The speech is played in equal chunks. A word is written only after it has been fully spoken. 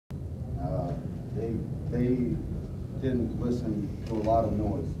they didn't listen to a lot of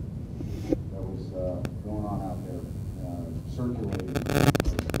noise that was going on out there, circulating.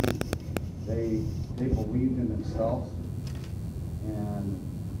 They believed in themselves, and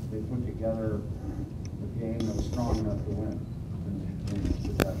they put together a game that was strong enough to win.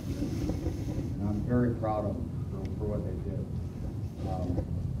 And I'm very proud of them for what they did.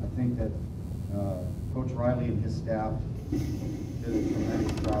 I think that Coach Riley and his staff did a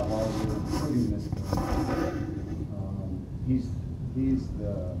tremendous job all year, including this game. He's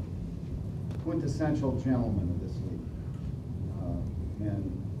the quintessential gentleman of this league,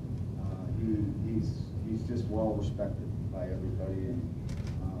 and he's just well respected by everybody. And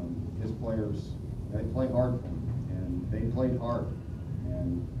his players, they play hard for him, and they played hard,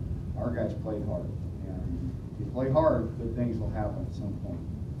 and our guys played hard. And if you play hard, good things will happen at some point.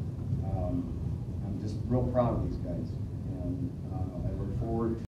 I'm just real proud of these guys, and I look forward